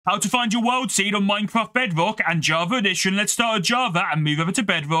How to find your world seed on Minecraft Bedrock and Java Edition. Let's start with Java and move over to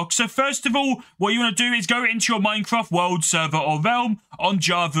Bedrock. So first of all, what you want to do is go into your Minecraft world server or realm on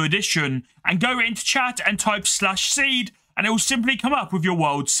Java Edition and go into chat and type /seed and it will simply come up with your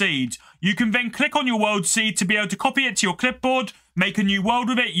world seed. You can then click on your world seed to be able to copy it to your clipboard, make a new world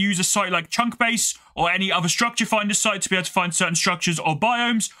with it, use a site like Chunkbase or any other structure finder site to be able to find certain structures or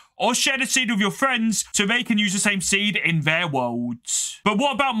biomes, or share the seed with your friends so they can use the same seed in their worlds. But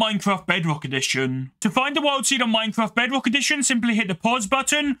what about Minecraft Bedrock Edition? To find the world seed on Minecraft Bedrock Edition, simply hit the pause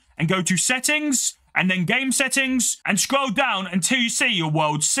button and go to settings, and then game settings, and scroll down until you see your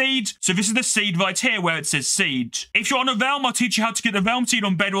world seed. So this is the seed right here where it says seed. If you're on a realm, I'll teach you how to get the realm seed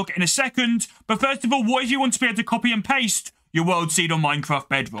on Bedrock in a second. But first of all, what if you want to be able to copy and paste your world seed on Minecraft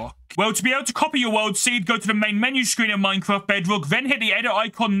Bedrock? Well, to be able to copy your world seed, go to the main menu screen of Minecraft Bedrock, then hit the edit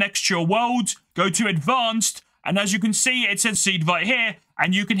icon next to your world, go to advanced, and as you can see, it says seed right here,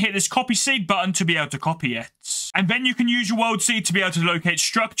 and you can hit this copy seed button to be able to copy it. And then you can use your world seed to be able to locate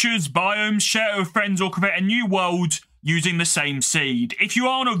structures, biomes, share it with friends, or create a new world using the same seed. If you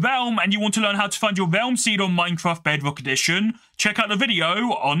are on a realm and you want to learn how to find your realm seed on Minecraft Bedrock Edition, check out the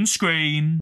video on screen.